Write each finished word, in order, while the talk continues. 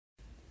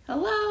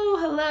Hello,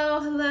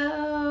 hello,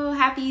 hello.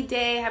 Happy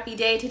day, happy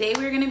day. Today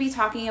we're going to be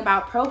talking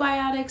about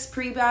probiotics,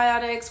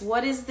 prebiotics.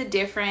 What is the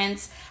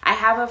difference? I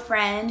have a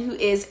friend who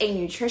is a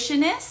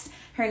nutritionist.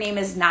 Her name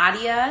is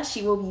Nadia.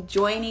 She will be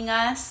joining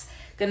us.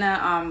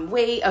 Gonna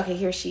wait. Okay,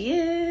 here she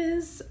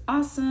is.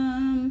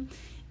 Awesome.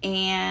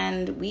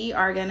 And we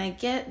are going to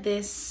get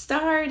this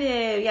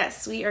started.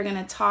 Yes, we are going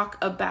to talk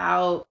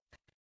about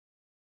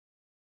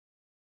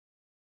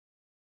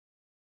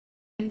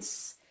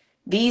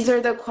these are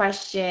the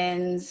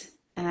questions,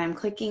 and I'm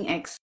clicking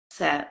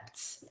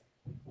accept,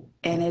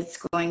 and it's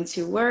going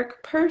to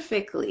work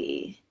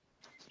perfectly.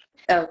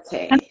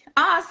 Okay,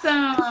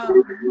 awesome.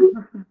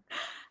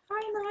 Hi,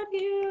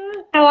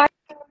 Nadia. How are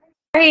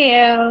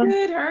you?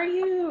 Good, how are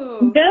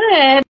you?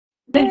 Good.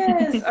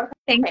 Yes,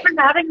 Thanks okay. for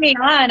having me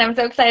on. I'm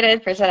so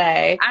excited for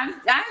today. I'm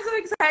so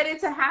excited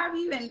to have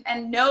you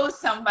and know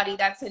somebody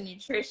that's a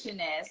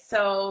nutritionist.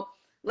 So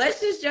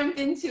let's just jump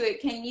into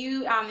it. Can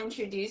you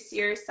introduce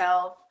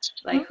yourself,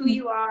 like who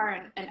you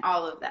are and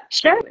all of that?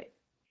 Sure. Do it.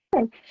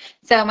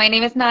 So my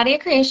name is Nadia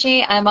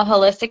Quraishi. I'm a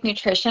holistic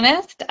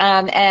nutritionist,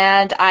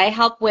 and I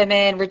help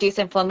women reduce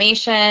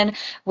inflammation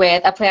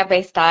with a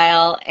plant-based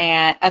style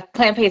and a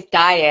plant-based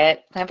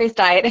diet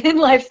and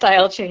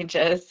lifestyle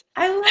changes.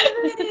 I love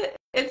it.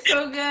 It's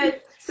so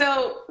good.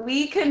 So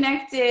we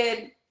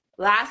connected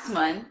last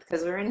month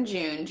because we're in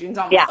June. June's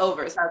Yeah. almost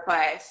over, so that's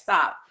why I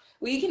stopped.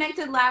 We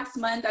connected last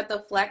month at the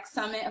Flex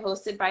Summit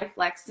hosted by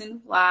Flex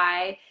and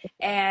Fly,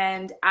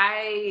 and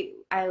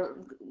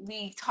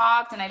we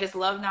talked, and I just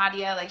love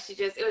Nadia. Like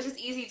it was just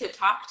easy to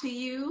talk to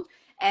you.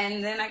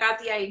 And then I got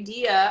the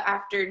idea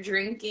after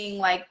drinking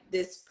like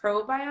this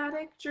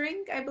probiotic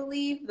drink, I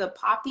believe, the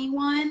poppy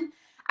one.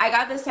 I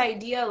got this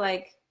idea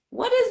like,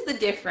 what is the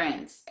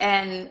difference?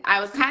 And I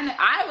was kind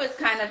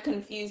of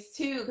confused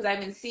too, because I've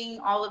been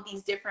seeing all of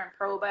these different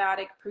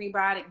probiotic,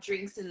 prebiotic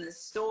drinks in the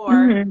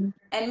store. Mhm.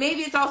 And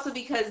maybe it's also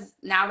because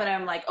now that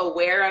I'm like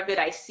aware of it,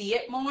 I see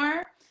it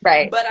more.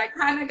 Right. But I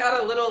kind of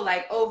got a little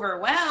like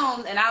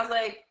overwhelmed, and I was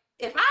like,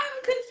 if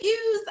I'm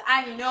confused,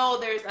 I know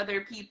there's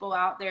other people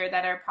out there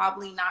that are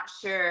probably not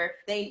sure.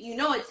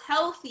 It's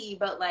healthy,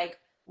 but like,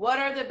 what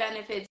are the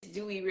benefits?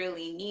 Do we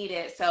really need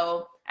it?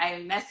 So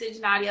I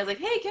messaged Nadia. I was like,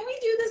 hey, can we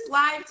do this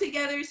live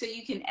together so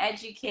you can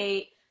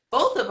educate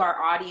both of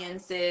our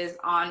audiences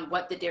on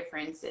what the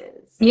difference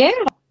is? Yeah,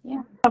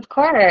 Yeah. of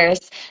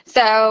course.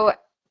 So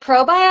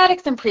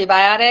probiotics and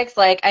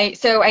prebiotics,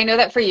 so I know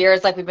that for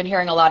years, like we've been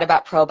hearing a lot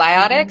about Mm-hmm.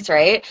 probiotics,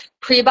 right?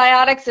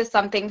 Prebiotics is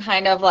something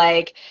kind of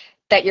like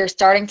that you're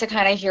starting to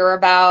kind of hear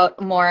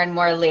about more and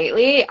more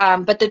lately.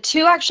 But the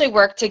two actually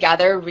work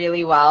together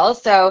really well.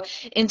 So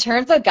in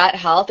terms of gut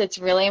health, it's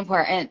really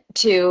important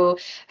to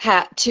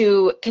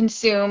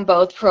consume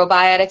both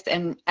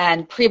probiotics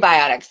and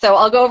prebiotics. So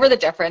I'll go over the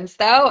difference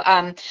though.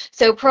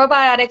 So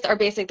probiotics are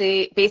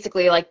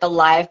basically like the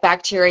live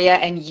bacteria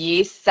and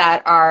yeasts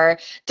that are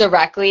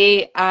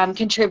directly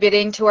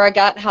contributing to our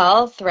gut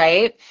health,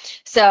 right?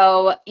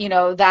 So,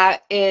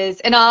 that is,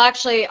 and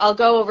I'll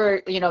go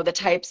over, the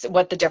types,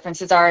 what the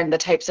differences are and the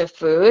types of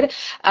food.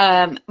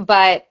 And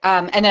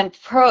then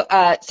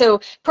so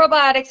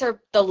probiotics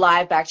are the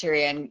live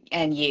bacteria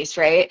and yeast,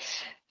 right?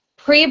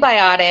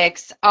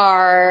 Prebiotics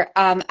are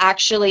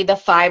actually the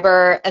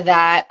fiber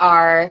that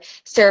are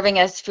serving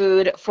as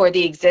food for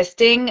the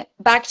existing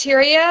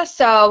bacteria.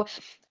 So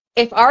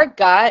if our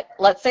gut,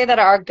 let's say that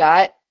our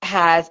gut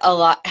has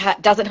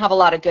doesn't have a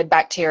lot of good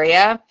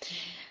bacteria,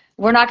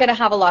 we're not going to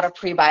have a lot of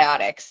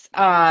prebiotics.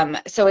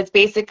 So it's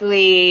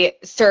basically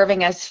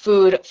serving as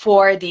food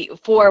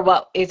for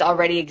what is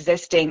already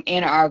existing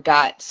in our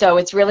gut. So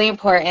it's really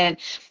important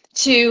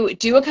to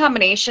do a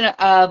combination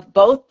of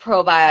both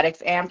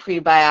probiotics and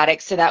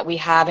prebiotics so that we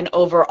have an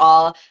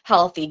overall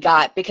healthy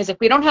gut. Because if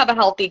we don't have a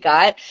healthy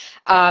gut,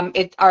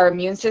 our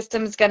immune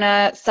system's going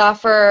to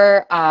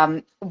suffer.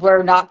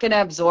 We're not going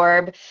to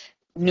absorb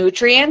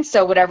nutrients,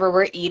 so whatever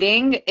we're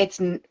eating,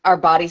 our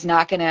body's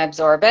not going to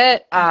absorb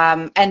it.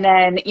 And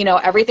then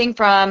everything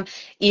from,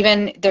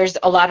 even there's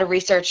a lot of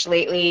research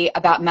lately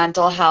about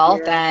mental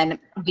health Yeah. and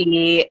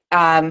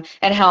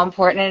and how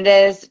important it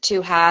is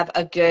to have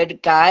a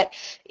good gut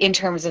in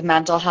terms of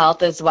mental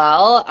health as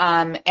well,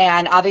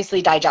 and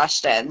obviously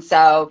digestion.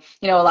 So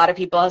a lot of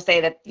people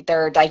say that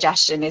their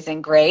digestion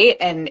isn't great,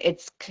 and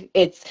it's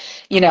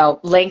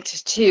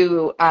linked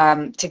to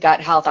gut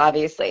health,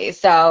 obviously.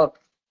 So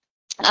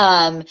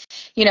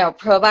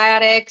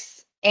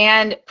probiotics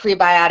and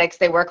prebiotics,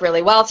 they work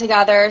really well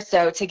together.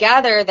 So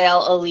together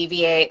they'll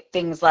alleviate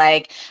things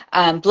like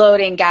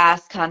bloating,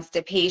 gas,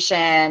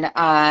 constipation,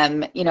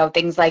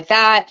 things like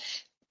that,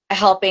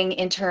 helping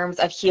in terms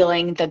of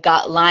healing the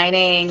gut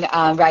lining,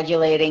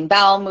 regulating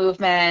bowel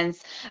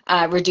movements,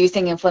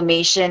 reducing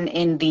inflammation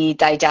in the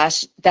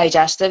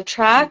digestive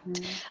tract,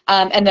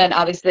 Mm-hmm. and then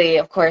obviously,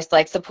 of course,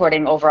 like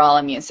supporting overall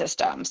immune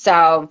system.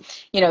 So,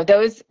 I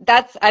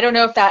don't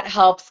know if that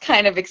helps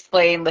kind of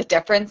explain the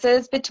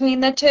differences between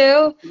the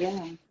two.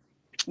 Yeah.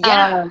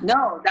 Yeah, Um,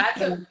 no, that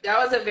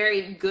was a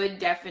very good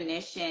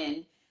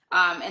definition.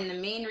 And the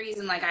main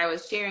reason, like I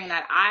was sharing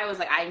that, I was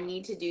like, I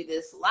need to do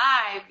this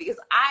live because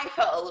I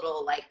felt a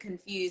little like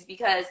confused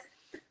because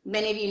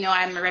many of you know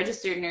I'm a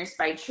registered nurse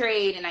by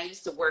trade and I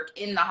used to work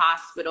in the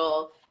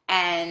hospital.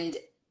 And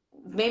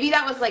maybe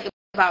that was like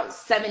about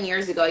 7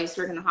 years ago. I used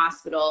to work in the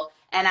hospital.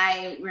 And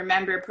I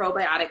remember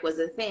probiotic was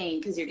a thing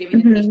because you're giving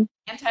the patient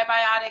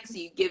antibiotics, so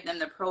you give them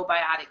the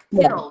probiotic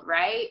Yeah. pill,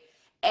 right?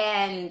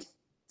 And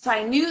so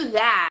I knew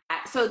that.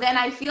 So then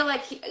I feel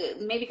like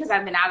maybe because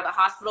I've been out of the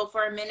hospital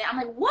for a minute, I'm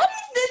like, what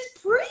is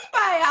this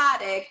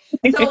prebiotic?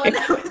 So when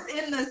I was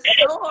in the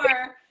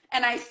store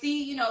and I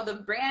see, you know, the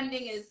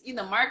branding is, you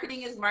know,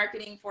 marketing is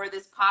marketing for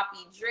this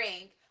poppy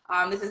drink.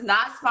 This is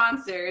not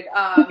sponsored,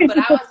 but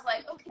I was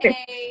like,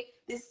 okay,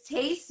 this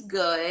tastes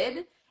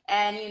good.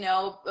 And, you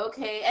know,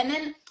 okay. And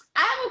then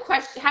I have a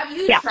question. Have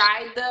you Yeah.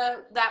 tried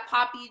that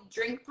poppy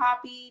drink?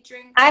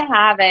 I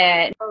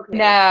haven't. No,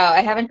 Okay.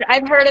 I haven't.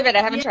 I've heard of it.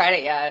 I haven't Yeah. tried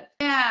it yet.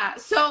 Yeah.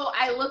 So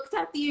I looked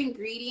at the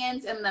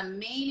ingredients, and the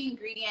main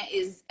ingredient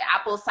is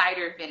apple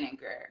cider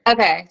vinegar.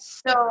 Okay.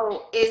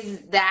 So is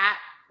that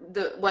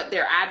what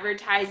they're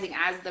advertising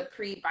as the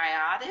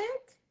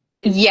prebiotic?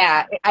 Is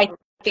Yeah, I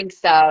think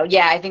so.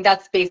 Yeah, I think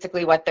that's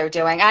basically what they're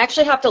doing. I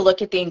actually have to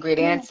look at the Yeah.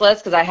 ingredients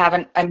list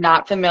because I'm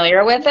not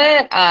familiar with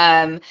it.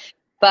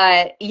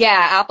 But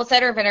yeah, apple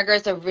cider vinegar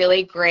is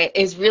really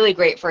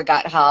great for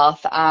gut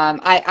health.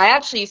 I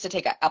actually used to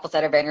take apple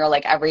cider vinegar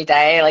like every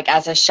day, like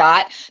as a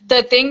shot.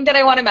 The thing that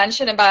I want to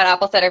mention about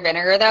apple cider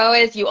vinegar though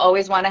is you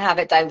always want to have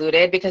it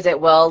diluted because it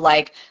will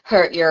like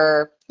hurt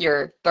your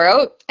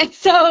throat. And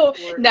so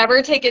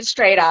never take it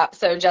straight up.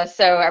 So just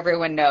so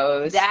everyone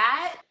knows.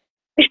 That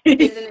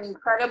is an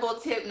incredible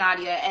tip,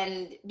 Nadia.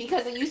 And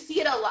because you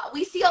see it a lot,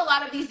 we see a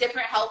lot of these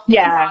different health things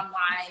Yeah.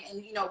 online.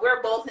 And, you know,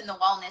 we're both in the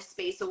wellness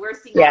space. So we're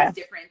seeing all Yeah. these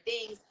different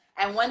things.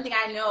 And one thing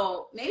I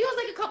know, maybe it was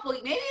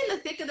like maybe in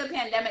the thick of the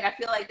pandemic, I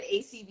feel like the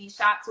ACV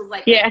shots was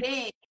like a Yeah.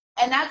 thing.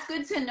 And that's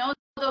good to know,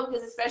 though,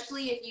 because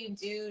especially if you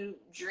do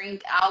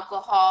drink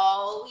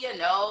alcohol, you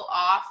know,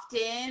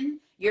 often,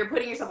 you're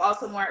putting yourself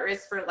also more at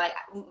risk for like,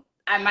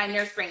 my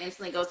nurse brain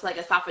instantly goes to like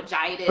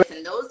esophagitis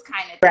and those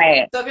kind of things.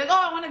 Right. So if you're like,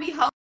 oh, I want to be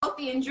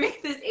healthy and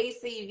drink this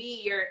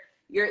ACV,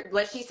 you're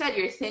what she said,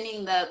 you're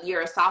thinning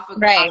your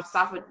Right.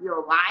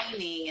 esophageal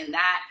lining, and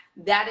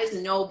that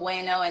is no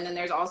bueno. And then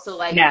there's also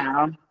like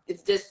No.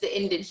 it's just the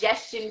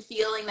indigestion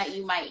feeling that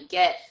you might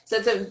get. So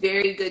it's a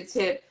very good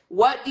tip.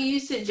 What do you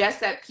suggest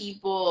that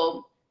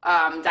people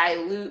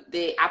dilute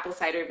the apple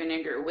cider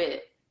vinegar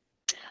with?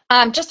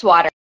 Just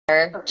water.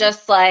 Okay.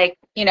 Just like,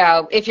 you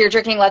know, if you're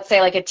drinking, let's say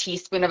like a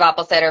teaspoon of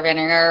apple cider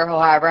vinegar or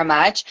however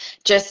much,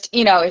 just,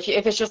 you know, if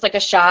it's just like a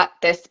shot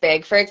this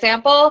big, for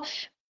example,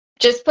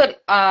 just put,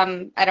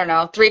 I don't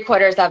know,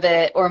 3/4 of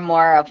it or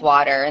more of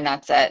water and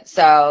that's it.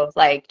 So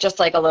like, just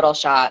like a little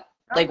shot,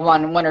 like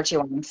one or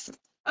two ounces.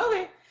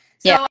 Okay.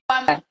 Yeah.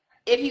 So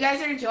if you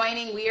guys are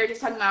joining, we are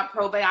just talking about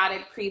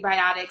probiotic,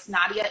 prebiotics.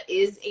 Nadia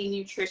is a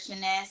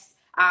nutritionist.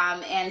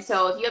 And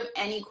so if you have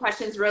any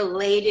questions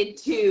related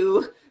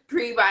to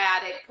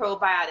prebiotic,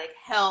 probiotic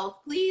health,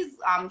 please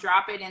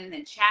drop it in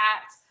the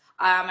chat.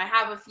 I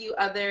have a few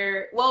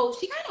other, well,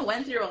 she kind of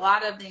went through a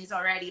lot of things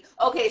already.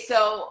 Okay,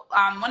 so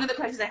one of the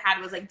questions I had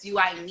was like, do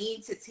I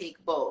need to take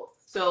both?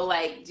 So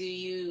like, do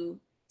you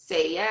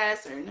say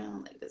yes or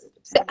no? Like, does it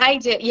depend? I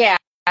do. Yeah.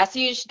 So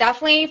you should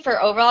definitely,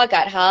 for overall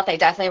gut health, I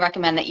definitely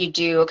recommend that you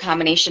do a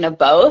combination of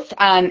both.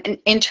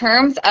 In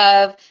terms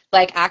of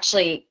like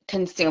actually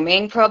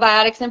consuming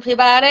probiotics and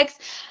prebiotics,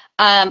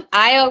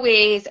 I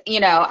always, you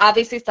know,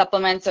 obviously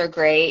supplements are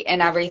great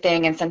and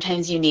everything, and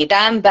sometimes you need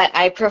them, but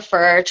I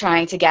prefer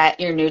trying to get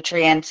your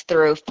nutrients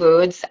through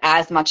foods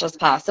as much as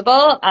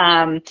possible.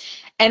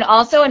 And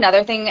also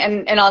another thing,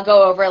 and I'll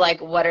go over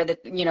like what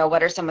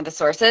are some of the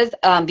sources.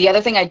 The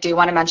other thing I do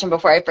want to mention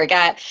before I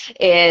forget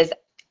is,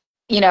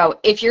 you know,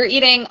 if you're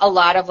eating a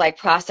lot of like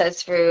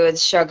processed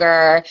foods,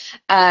 sugar,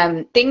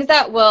 things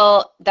that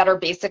are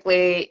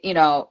basically, you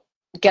know,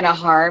 gonna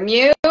harm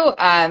you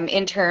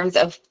in terms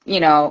of, you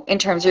know, in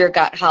terms of your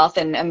gut health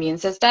and immune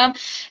system,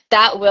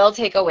 that will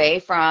take away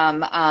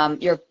from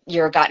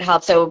your gut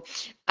health. So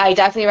I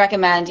definitely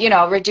recommend, you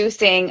know,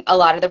 reducing a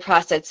lot of the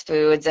processed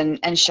foods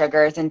and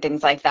sugars and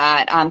things like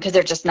that because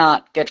they're just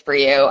not good for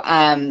you.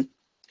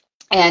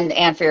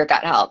 And for your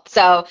gut health.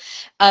 So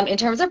in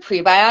terms of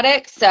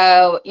prebiotics,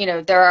 so, you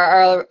know,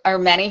 there are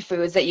many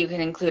foods that you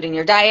can include in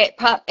your diet,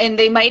 and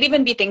they might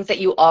even be things that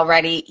you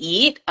already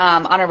eat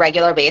on a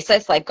regular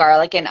basis, like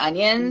garlic and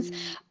onions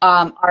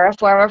are a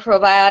form of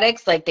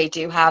probiotics. Like they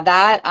do have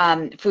that.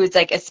 Foods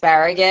like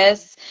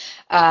asparagus,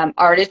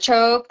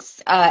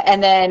 artichokes,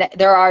 and then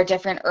there are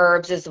different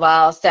herbs as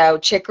well. So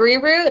chicory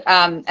root,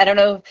 I don't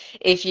know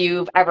if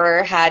you've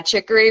ever had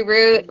chicory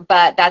root,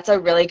 but that's a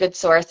really good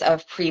source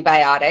of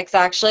prebiotics,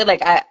 actually.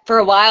 Like for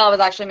a while, I was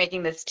actually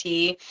making this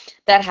tea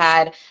that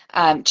had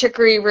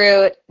chicory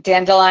root,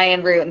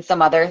 dandelion root, and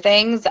some other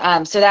things.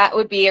 So that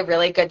would be a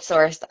really good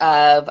source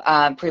of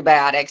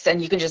prebiotics,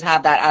 and you can just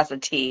have that as a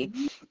tea.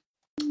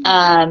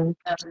 Um,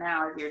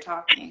 Now as you're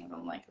talking,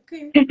 I'm like,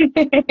 okay.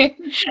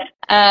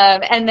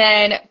 and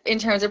then in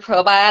terms of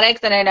probiotics,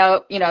 and I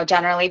know,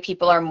 generally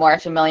people are more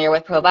familiar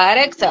with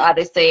probiotics. So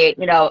obviously,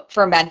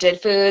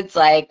 fermented foods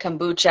like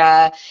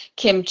kombucha,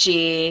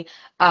 kimchi,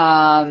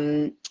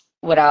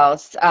 what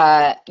else?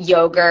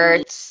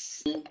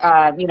 Yogurts,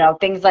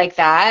 things like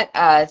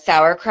that,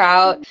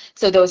 sauerkraut.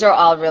 So those are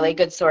all really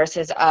good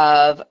sources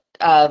of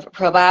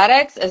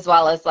probiotics, as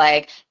well as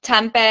like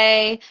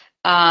tempeh,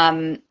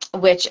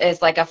 which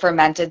is like a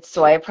fermented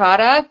soy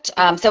product.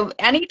 So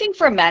anything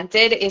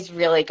fermented is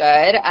really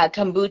good.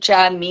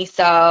 Kombucha,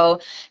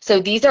 miso. So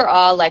these are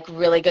all like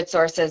really good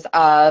sources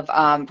of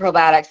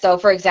probiotics. So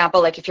for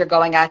example, like if you're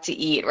going out to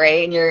eat,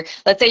 right, and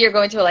let's say you're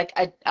going to like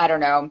I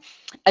don't know,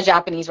 a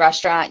Japanese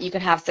restaurant, you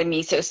can have some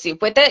miso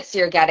soup with it. So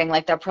you're getting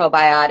like the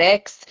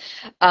probiotics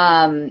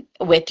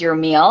with your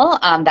meal.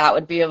 That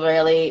would be a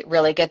really,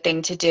 really good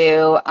thing to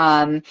do.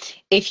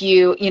 If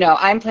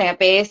I'm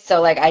plant-based, so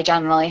like I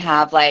generally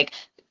have like,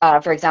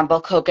 for example,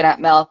 coconut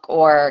milk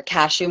or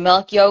cashew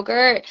milk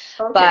yogurt,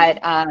 Okay.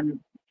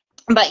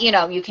 but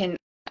you can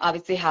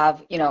obviously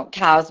have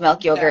cow's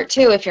milk Yeah. yogurt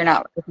too if you're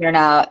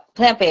not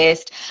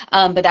plant-based,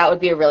 but that would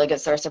be a really good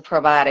source of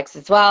probiotics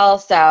as well.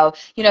 So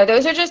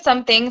those are just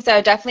some things.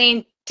 So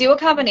definitely do a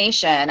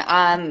combination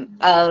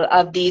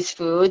of these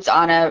foods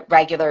on a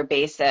regular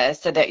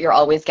basis so that you're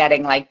always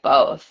getting like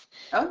both.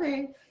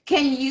 Okay.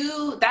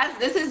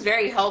 This is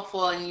very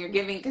helpful, and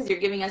because you're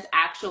giving us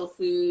actual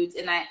foods,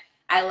 and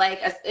I like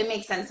us, it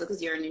makes sense because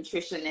you're a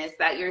nutritionist,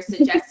 that you're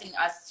suggesting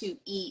us to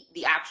eat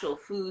the actual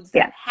foods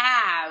Yeah. that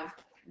have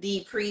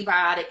the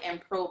prebiotic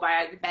and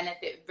probiotic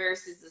benefit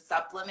versus the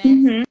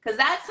supplements. Hmm. Because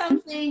that's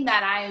something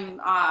that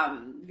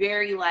I'm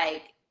very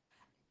like,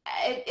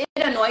 it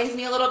annoys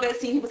me a little bit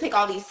seeing people take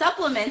all these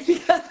supplements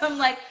because I'm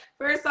like,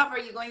 first off, are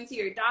you going to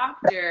your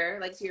doctor,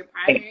 like to your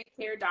primary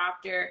care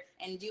doctor,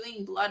 and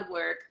doing blood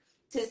work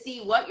to see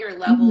what your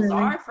levels Hmm.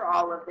 are for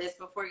all of this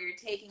before you're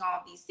taking all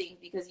of these things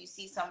because you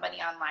see somebody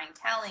online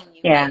telling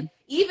you? Yeah. And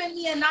even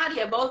me and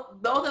Nadia, both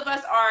of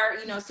us are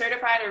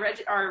certified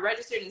or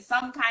registered in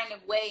some kind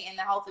of way in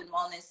the health and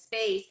wellness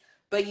space.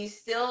 But you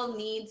still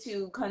need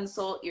to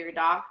consult your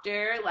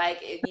doctor.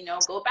 Like,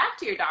 go back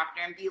to your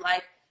doctor and be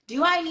like,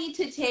 do I need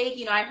to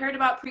take, I heard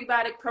about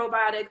prebiotic,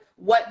 probiotic.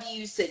 What do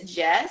you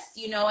suggest?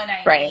 You know what I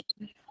mean? Right.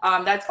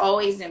 That's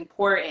always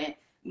important.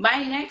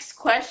 My next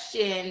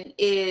question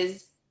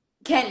is,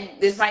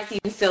 this might seem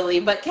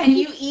silly, but can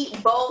you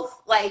eat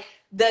both, like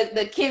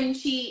the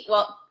kimchi?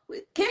 Well,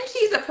 kimchi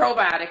is a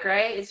probiotic,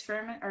 right? It's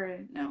ferment or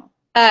no?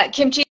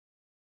 Kimchi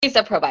is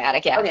a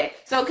probiotic, yeah. Okay,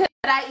 so could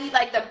I eat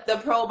like the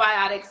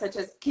probiotics such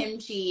as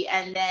kimchi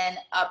and then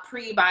a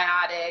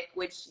prebiotic,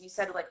 which you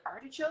said like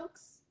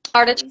artichokes? Is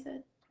that what you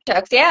said?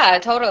 Artichokes, yeah,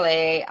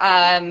 totally.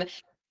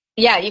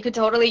 Yeah, you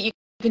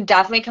can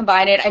definitely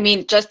combine it. I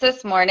mean, just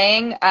this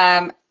morning,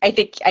 I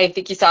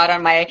think you saw it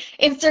on my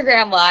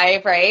Instagram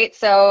live, right?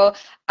 So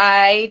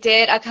I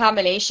did a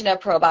combination of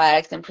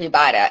probiotics and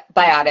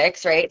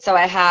prebiotics, right? So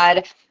I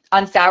had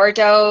on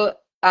sourdough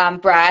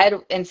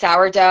bread, and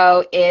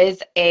sourdough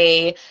is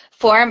a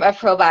form of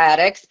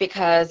probiotics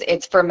because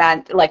it's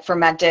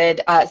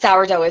fermented.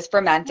 Sourdough is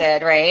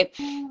fermented, right?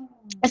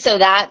 So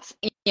that's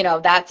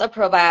a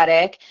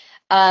probiotic.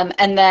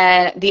 And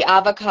then the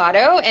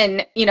avocado,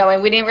 and we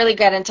didn't really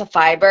get into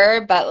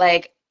fiber, but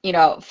like,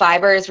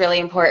 fiber is really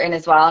important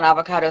as well. And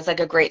avocado is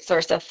like a great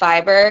source of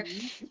fiber.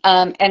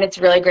 And it's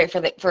really great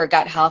for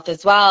gut health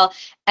as well.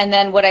 And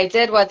then what I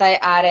did was I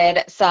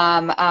added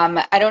some,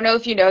 I don't know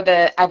if you know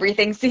the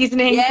everything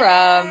seasoning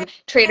from Yes.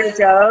 Trader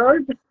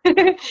Joe's.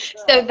 Oh,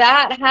 So good.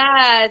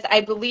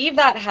 I believe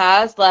that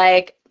has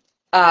like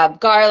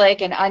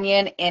garlic and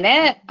onion in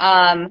it.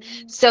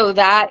 So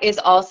that is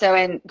also,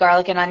 and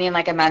garlic and onion,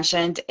 like I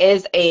mentioned,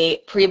 is a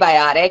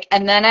prebiotic.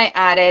 And then I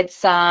added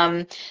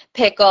some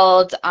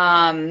pickled,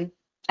 I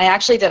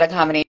actually did a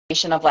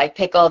combination of like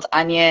pickled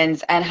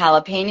onions and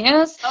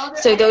jalapenos. Oh,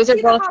 So I didn't those are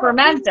see the both jalapeno.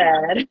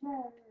 fermented.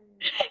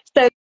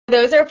 So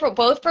those are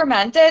both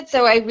fermented.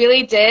 So I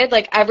really did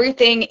like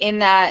everything on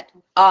that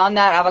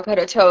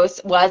avocado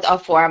toast was a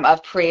form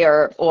of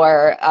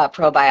or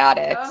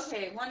probiotics.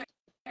 Okay, wonderful.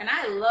 And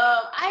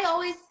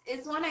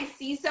it's when I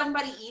see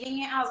somebody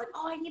eating it, I was like,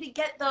 oh, I need to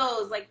get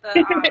those, like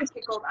the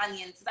pickled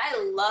onions. I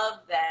love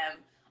them.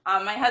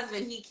 My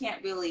husband, he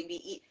can't really be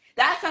eat.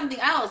 That's something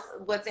else.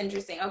 What's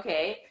interesting?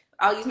 Okay,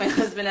 I'll use my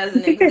husband as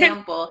an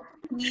example.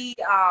 He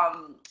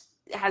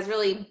has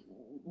really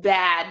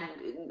bad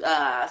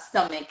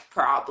stomach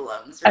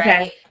problems, Okay.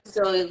 right?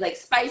 So it's like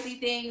spicy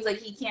things, like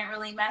he can't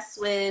really mess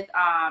with.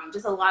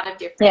 Just a lot of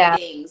different Yeah.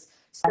 things.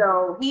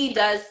 So he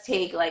does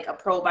take like a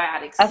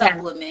probiotic Okay.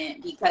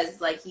 supplement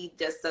because like he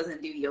just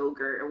doesn't do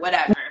yogurt or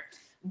whatever.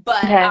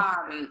 But Okay.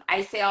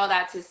 I say all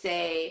that to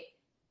say,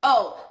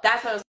 oh,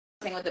 that's what I was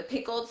saying with the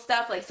pickled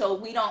stuff. Like, so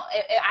we don't.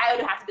 I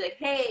would have to be like,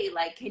 hey,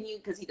 like, can you?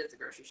 Because he does the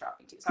grocery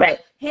shopping too. So I'm Right.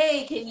 like,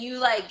 hey, can you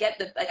like get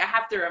the like? I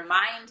have to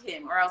remind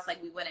him, or else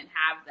like we wouldn't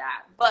have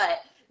that.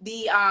 But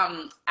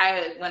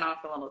I went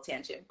off a little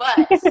tangent,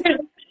 but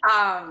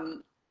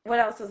what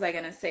else was I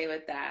gonna say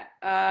with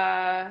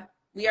that?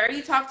 We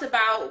already talked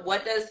about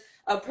what does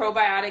a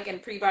probiotic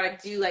and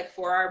prebiotic do like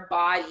for our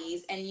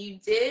bodies, and you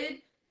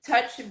did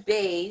touch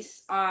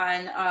base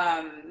on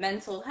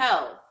mental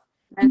health.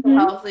 Mental Hmm.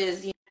 health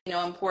is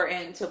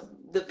important to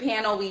the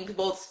panel we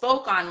both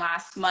spoke on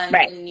last month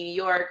Right. in New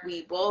York.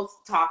 We both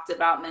talked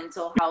about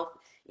mental health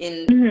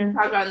in Hmm.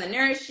 talked about in the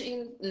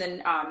nourishing and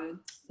then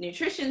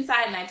nutrition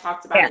side, and I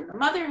talked about Yeah. it in the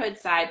motherhood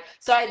side.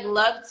 So I'd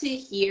love to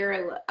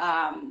hear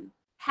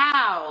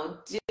how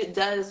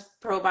does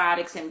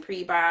probiotics and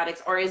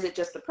prebiotics, or is it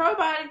just the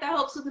probiotic that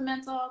helps with the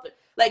mental health?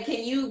 Like,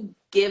 can you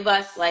give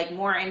us like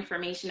more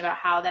information about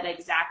how that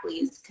exactly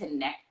is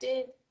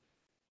connected?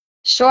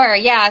 Sure.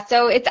 Yeah.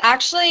 So it's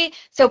actually,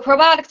 so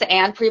probiotics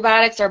and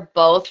prebiotics are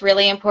both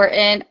really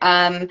important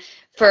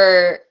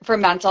for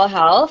mental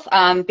health,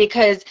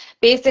 because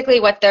basically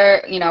what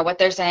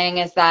they're saying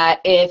is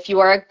that if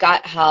your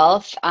gut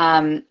health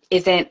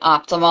isn't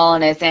optimal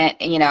and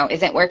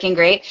isn't working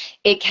great,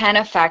 it can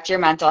affect your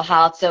mental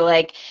health. So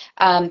like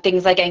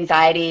things like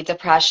anxiety,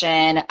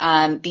 depression,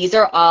 these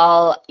are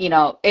all,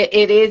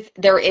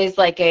 there is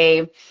like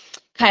a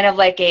kind of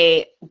like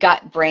a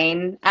gut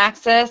brain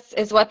axis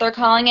is what they're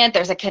calling it.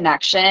 There's a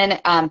connection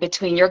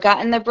between your gut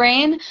and the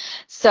brain.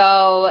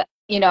 So,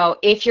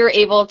 if you're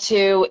able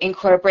to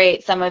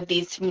incorporate some of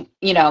these,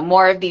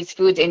 more of these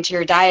foods into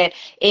your diet,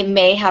 it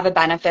may have a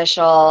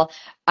beneficial,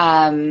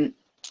 it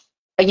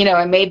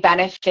may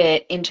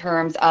benefit in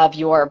terms of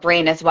your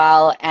brain as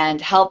well and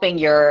helping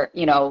your,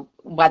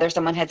 whether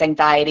someone has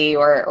anxiety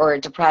or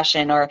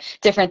depression or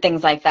different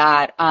things like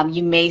that,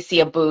 you may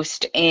see a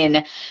boost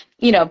in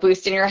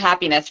your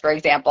happiness, for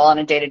example, on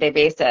a day-to-day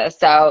basis.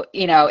 So,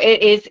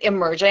 it is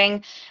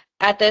emerging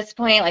at this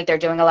point, like they're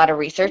doing a lot of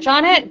research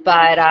on it,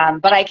 but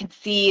I can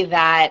see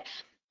that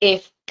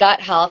if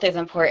gut health is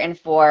important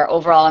for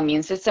overall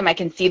immune system, I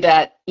can see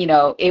that,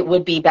 it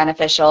would be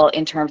beneficial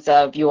in terms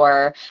of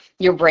your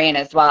brain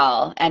as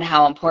well, and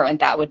how important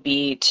that would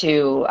be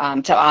to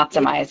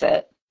optimize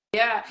it.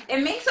 Yeah,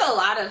 it makes a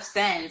lot of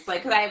sense.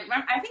 Like, cause I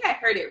think I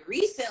heard it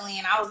recently,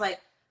 and I was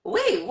like,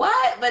 "Wait,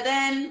 what?" But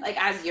then, like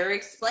as you're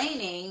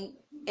explaining,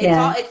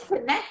 Yeah. it's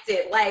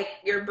connected. Like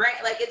your brain,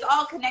 like it's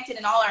all connected,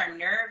 and all our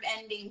nerve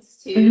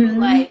endings too. Hmm.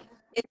 Like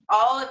it's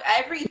all of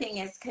everything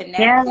is Yeah,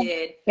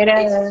 connected. it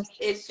It's is.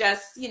 it's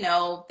just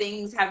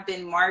things have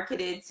been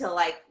marketed to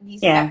like be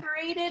Yeah.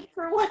 separated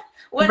for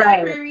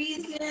whatever Right.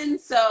 reason.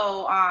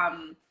 So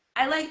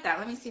I like that.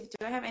 Let me see if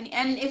do I have any.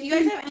 And if you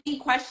guys have any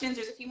questions,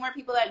 there's a few more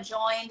people that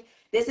joined.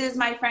 This is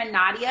my friend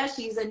Nadia.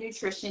 She's a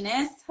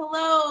nutritionist.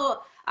 Hello.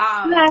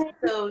 Hi.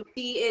 So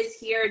she is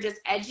here just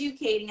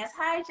educating us.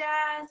 Hi,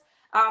 Jazz.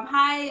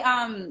 Hi,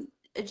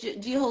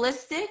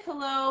 Holistic.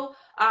 Hello.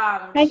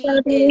 Hi, She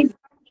Gabby. is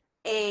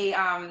a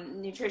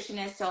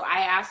nutritionist, so I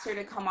asked her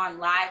to come on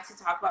live to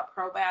talk about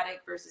probiotic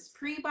versus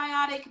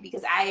prebiotic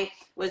because I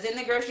was in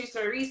the grocery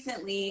store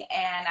recently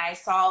and I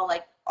saw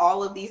like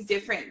all of these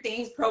different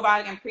things,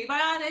 probiotic and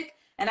prebiotic,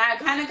 and I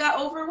kind of got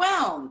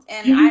overwhelmed.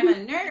 And I'm a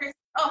nurse.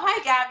 Oh,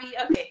 hi, Gabby.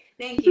 Okay,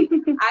 thank you.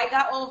 I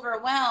got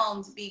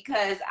overwhelmed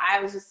because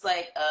I was just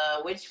like,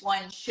 which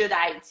one should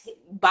I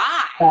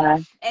buy? Yeah.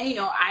 And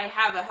I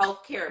have a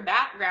healthcare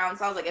background,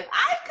 so I was like, if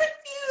I'm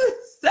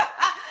confused,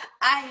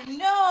 I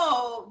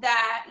know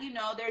that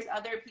there's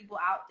other people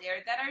out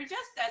there that are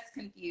just as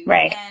confused,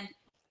 Right. and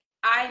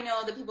I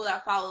know the people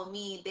that follow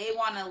me, they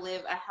want to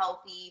live a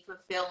healthy,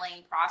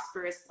 fulfilling,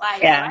 prosperous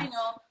life. So Yeah. I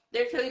know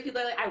there's really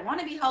people that are like, I want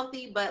to be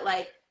healthy, but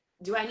like,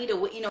 do I need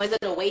is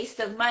it a waste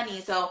of money?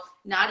 So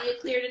Nadia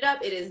cleared it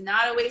up. It is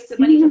not a waste of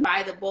money to Mhm.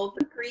 buy both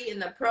the pre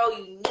and the pro.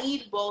 You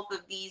need both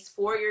of these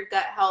for your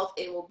gut health.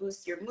 It will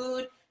boost your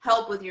mood,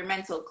 help with your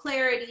mental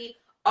clarity,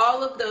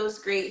 all of those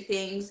great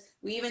things.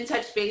 We even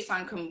touched base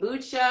on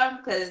kombucha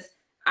because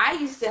I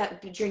used to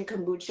drink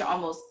kombucha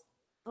almost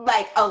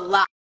like a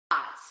lot,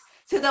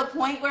 to the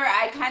point where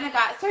I kind of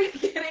started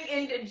getting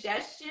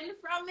indigestion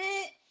from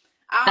it.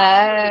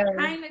 Oh,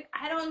 Kind of,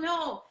 I don't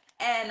know.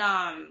 And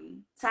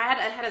so I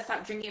had to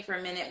stop drinking it for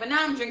a minute, but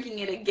now I'm drinking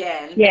it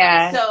again.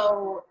 yeah.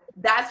 So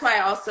that's why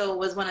I also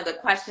was one of the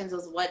questions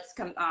was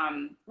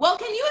well,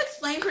 can you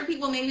explain for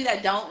people maybe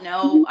that don't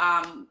know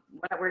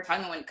what we're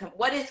talking about?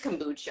 What is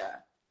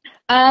kombucha?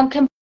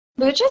 Kombucha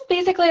is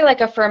basically like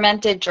a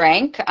fermented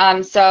drink.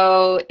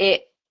 So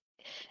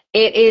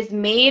it is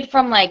made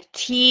from like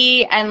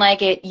tea, and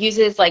like it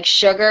uses like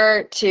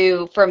sugar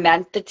to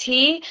ferment the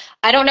tea.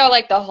 I don't know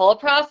like the whole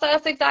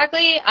process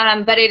exactly,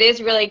 but it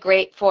is really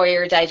great for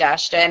your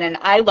digestion, and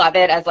I love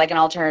it as like an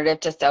alternative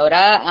to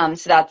soda.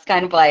 So that's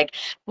kind of like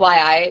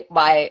why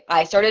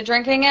I started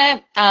drinking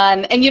it.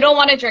 And you don't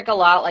want to drink a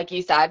lot, like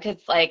you said,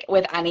 because like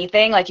with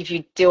anything, like if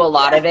you do a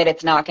lot of Yeah. it,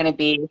 it's not going to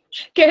be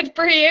good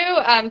for you.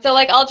 So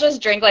like I'll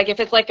just drink like if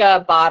it's like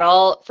a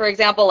bottle, for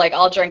example, like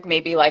I'll drink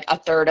maybe like a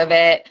third of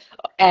it,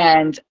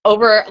 and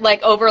over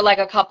like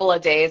a couple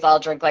of days I'll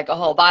drink like a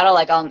whole bottle.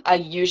 Like I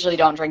usually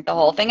don't drink the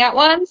whole thing at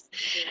once.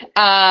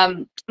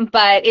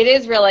 But it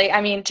is really,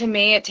 I mean, to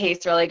me it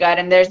tastes really good.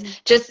 And there's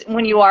just,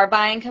 when you are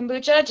buying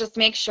kombucha, just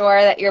make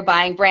sure that you're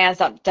buying brands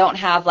that don't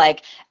have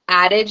like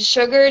added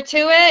sugar to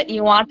it.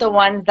 You want the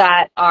ones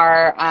that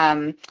are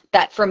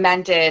that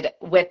fermented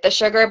with the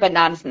sugar, but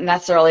not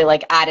necessarily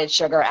like added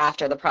sugar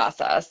after the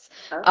process.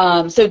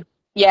 Okay. So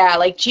yeah,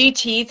 like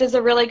GT's is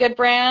a really good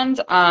brand.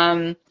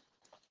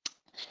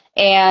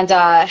 And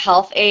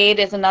Health Aid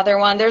is another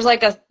one. There's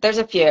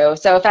a few.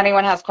 So if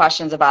anyone has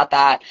questions about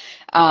that,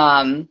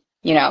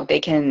 you know, they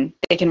can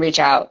reach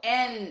out.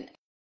 And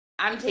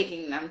I'm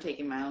taking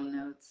my own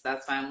notes.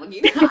 That's why I'm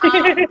looking.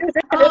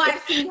 Oh,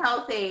 I've seen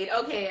Health Aid.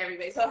 Okay,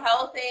 everybody. So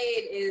Health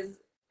Aid is,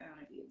 I don't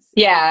know if you can see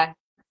Yeah,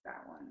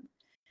 that one.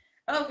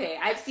 Okay,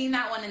 I've seen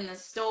that one in the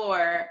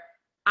store.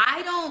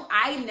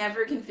 I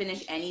never can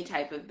finish any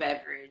type of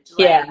beverage.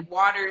 yeah. Like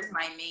water is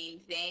my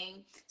main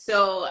thing.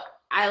 So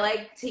I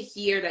like to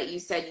hear that you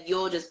said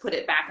you'll just put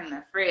it back in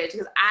the fridge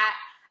because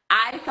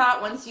I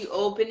thought once you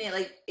open it,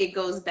 like it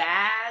goes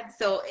bad.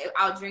 So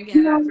I'll drink it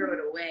and then throw it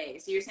away.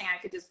 So you're saying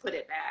I could just put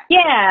it back?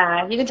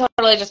 Yeah, you can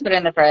totally just put it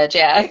in the fridge.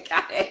 Yeah.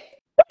 Got it.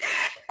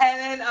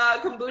 And then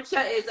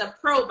kombucha is a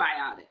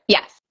probiotic.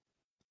 Yes.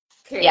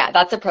 Okay. Yeah,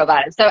 that's a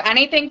probiotic. So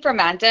anything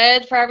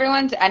fermented for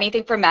everyone,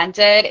 anything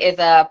fermented is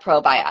a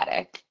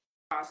probiotic.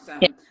 Awesome.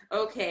 Yeah.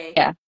 Okay.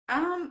 Yeah.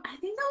 I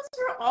think those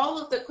were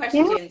all of the Yeah.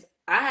 questions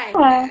I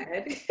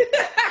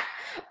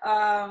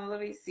had. Let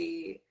me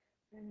see.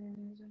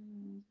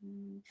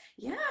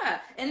 Yeah,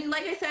 and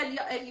like I said,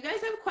 if you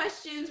guys have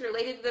questions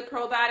related to the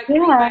probiotic, Yeah.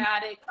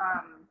 prebiotic,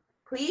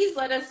 please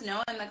let us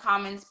know in the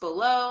comments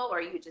below,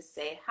 or you could just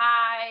say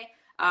hi.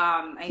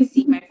 I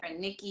see my friend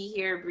Nikki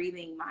here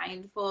breathing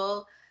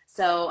mindful.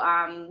 So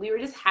we were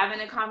just having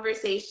a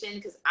conversation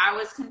because I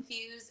was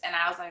confused and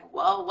I was like,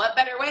 well, what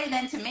better way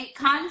than to make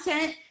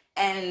content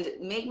and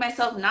make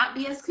myself not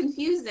be as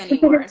confused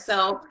anymore?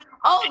 So,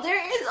 oh,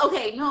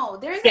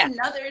 there's Yeah.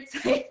 another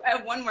type. I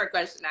have one more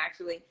question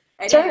actually.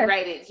 I didn't Sure.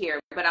 write it here,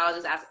 but I'll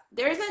just ask.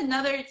 There's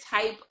another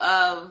type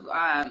of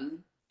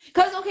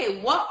because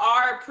okay, what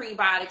are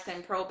prebiotics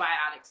and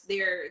probiotics?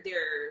 They're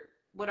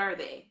what are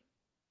they?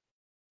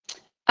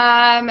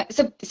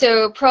 So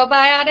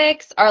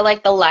probiotics are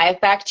like the live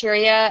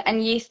bacteria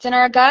and yeast in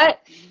our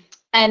gut,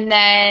 and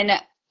then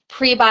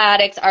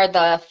prebiotics are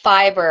the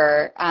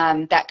fiber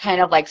that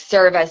kind of like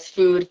serve as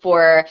food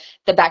for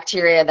the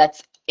bacteria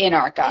that's in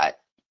our gut.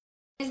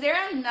 Is there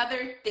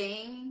another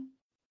thing?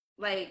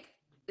 Like,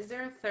 is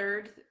there a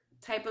third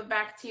type of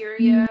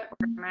bacteria?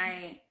 Or am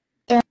I?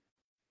 There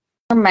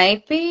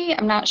might be.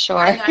 I'm not I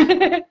sure. know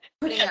I'm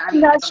putting it. I'm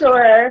not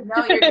sure.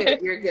 No, you're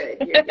good. You're good.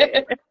 You're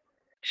good.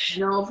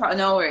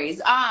 No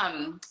worries.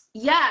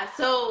 Yeah,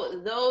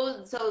 so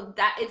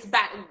that it's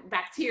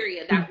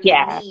bacteria that we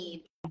Yeah,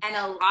 need. And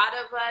a lot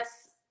of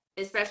us,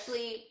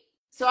 especially,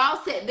 so I'll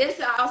say this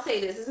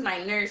is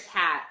my nurse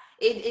hat.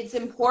 It's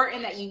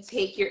important that you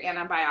take your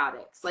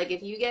antibiotics. Like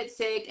if you get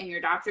sick and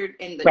your doctor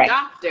and the right.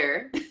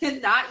 doctor,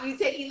 not you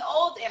taking the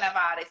old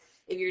antibiotics,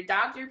 if your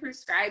doctor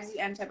prescribes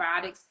you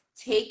antibiotics,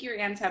 take your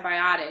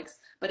antibiotics.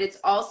 But it's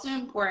also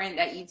important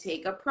that you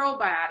take a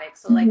probiotic.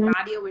 So like Mhm.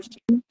 Nadia was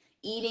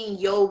eating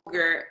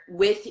yogurt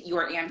with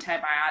your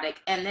antibiotic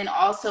and then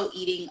also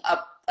eating a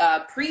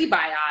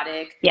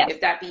prebiotic, Yes, if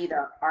that be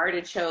the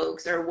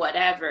artichokes or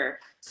whatever.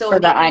 So for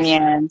the making sure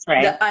onions,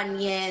 right? the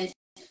onions.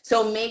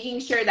 So making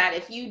sure that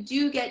if you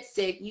do get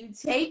sick, you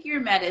take your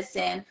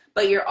medicine,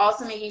 but you're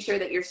also making sure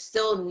that you're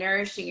still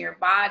nourishing your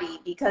body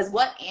because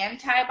what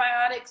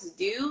antibiotics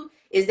do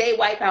is they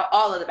wipe out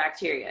all of the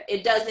bacteria.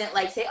 It doesn't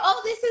like say,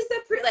 oh, this is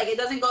the like it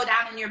doesn't go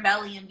down in your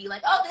belly and be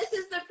like, oh, this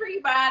is the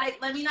prebiotic.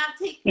 Let me not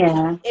take,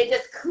 Yeah. it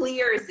just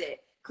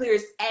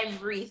clears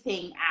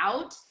everything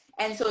out.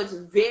 And so it's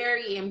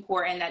very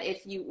important that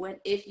if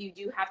you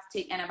do have to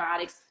take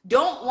antibiotics,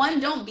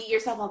 don't beat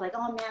yourself up like,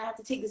 oh man, I have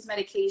to take this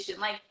medication.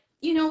 Like,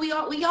 we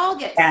all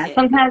get Yeah, sick,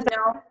 sometimes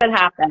that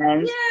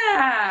happens.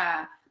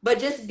 yeah, but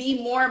just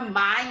be more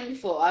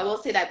mindful. I will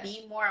say that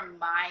be more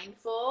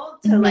mindful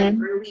to like Hmm.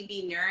 really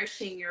be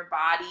nourishing your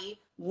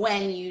body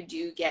when you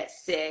do get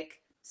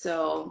sick.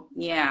 So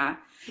yeah,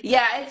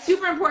 it's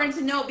super important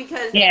to know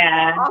because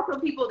Yeah, also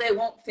people they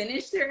won't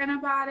finish their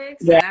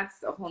antibiotics, and yeah,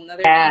 that's a whole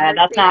nother yeah,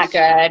 that's not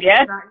conversation. good.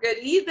 Yeah. Not good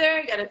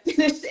either. You gotta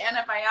finish the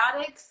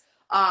antibiotics.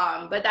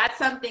 But that's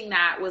something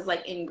that was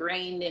like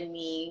ingrained in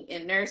me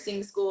in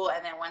nursing school.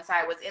 And then once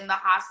I was in the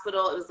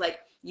hospital, it was like,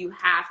 you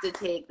have to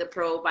take the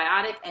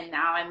probiotic. And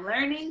now I'm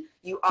learning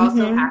you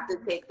also Hmm. have to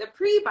take the Yeah,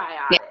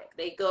 prebiotic.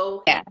 They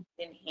go yeah. hand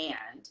in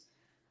hand.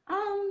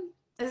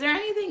 Is there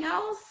anything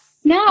else,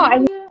 No,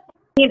 Nadia?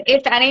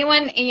 if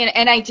anyone, you know,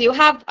 and I do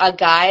have a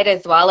guide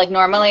as well. Like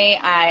normally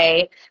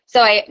I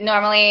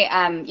normally,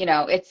 you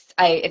know, it's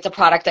a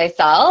product I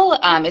sell.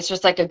 It's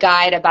just like a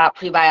guide about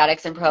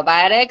prebiotics and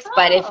probiotics.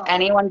 But if Oh,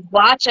 anyone's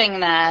watching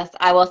this,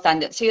 I will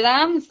send it to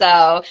them.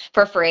 So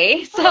for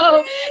free.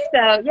 okay.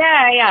 So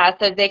yeah.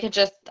 So they could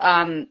just,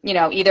 you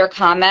know, either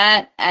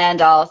comment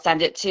and I'll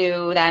send it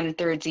to them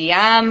through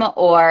DM,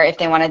 or if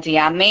they want to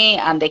DM me,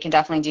 they can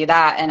definitely do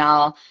that. And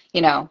I'll,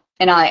 you know,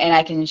 and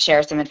I can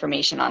share some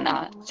information on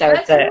that. So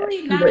it's That's a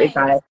really completely nice.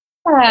 fine.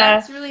 Yeah.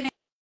 That's really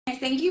nice.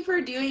 Thank you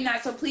for doing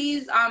that. So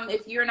please,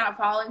 if you're not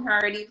following her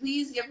already,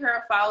 please give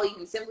her a follow. You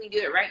can simply do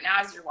it right now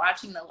as you're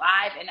watching the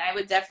live. And I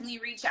would definitely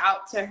reach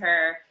out to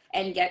her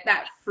and get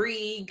that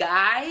free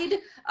guide.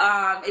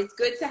 It's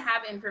good to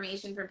have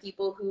information from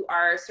people who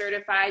are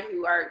certified,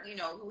 who are, you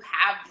know, who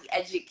have the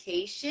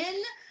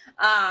education.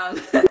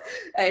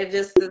 It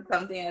just is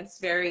something that's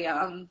very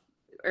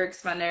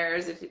irks my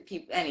nerves if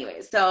people anyway.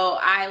 So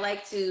I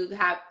like to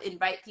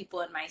invite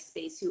people in my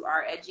space who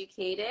are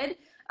educated,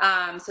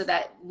 so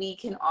that we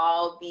can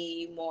all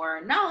be more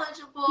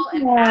knowledgeable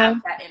and Yeah.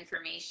 have that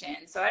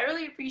information. So I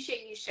really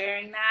appreciate you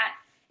sharing that.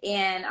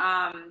 And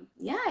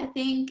yeah, I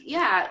think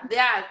yes,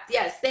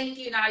 thank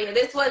you, Nadia.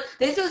 This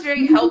was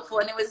very helpful,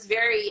 and it was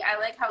very, I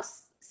like how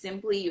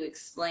simply you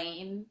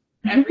explain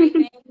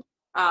everything.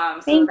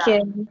 So Thank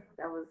you.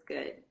 that was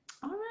good.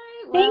 All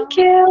right, Thank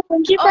well, you.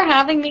 Thank you for oh,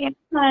 having me.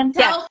 Yes.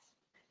 tell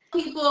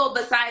people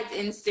besides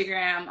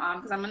Instagram,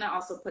 because I'm gonna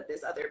also put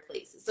this other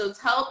places. So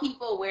tell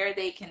people where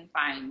they can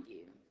find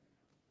you.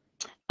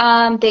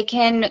 They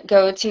can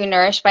go to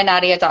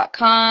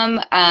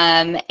nourishedbynadia.com,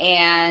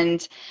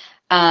 and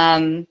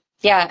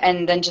yeah,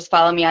 and then just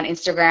follow me on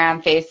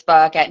Instagram,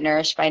 Facebook at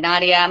Nourished by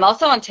Nadia. I'm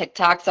also on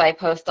TikTok, so I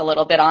post a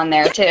little bit on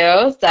there Yes,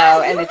 too. So,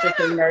 and you it's just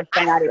have. Nourished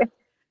by Nadia.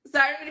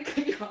 Sorry, I'm gonna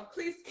cut you off.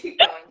 Please keep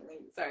going.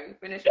 Sorry,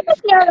 finish what you're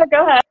No, saying.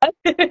 go ahead.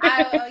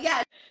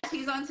 Yeah,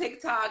 she's on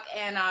TikTok,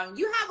 and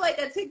you have like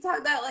a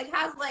TikTok that like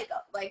has like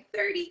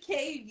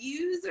 30K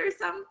views or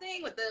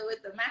something with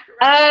the macaroni.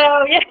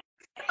 Oh, yeah,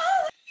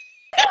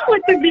 Oh,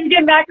 with the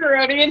vegan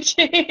macaroni and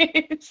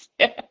cheese.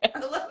 Yeah. I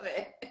love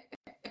it.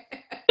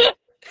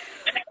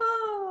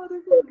 Oh,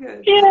 this is good.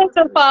 This Yeah, was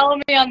so really follow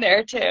me on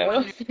there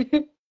too.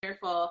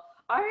 wonderful.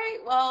 All right.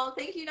 Well,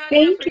 thank you, Nadia,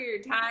 Thank for your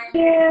time.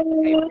 I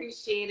you.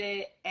 appreciate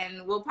it,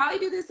 and we'll probably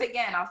do this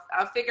again.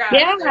 I'll figure out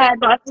Yeah, another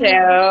I'd love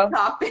to.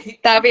 topic.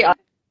 That'd be All right,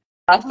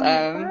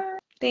 awesome. bye.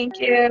 Thank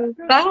you.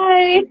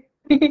 Bye.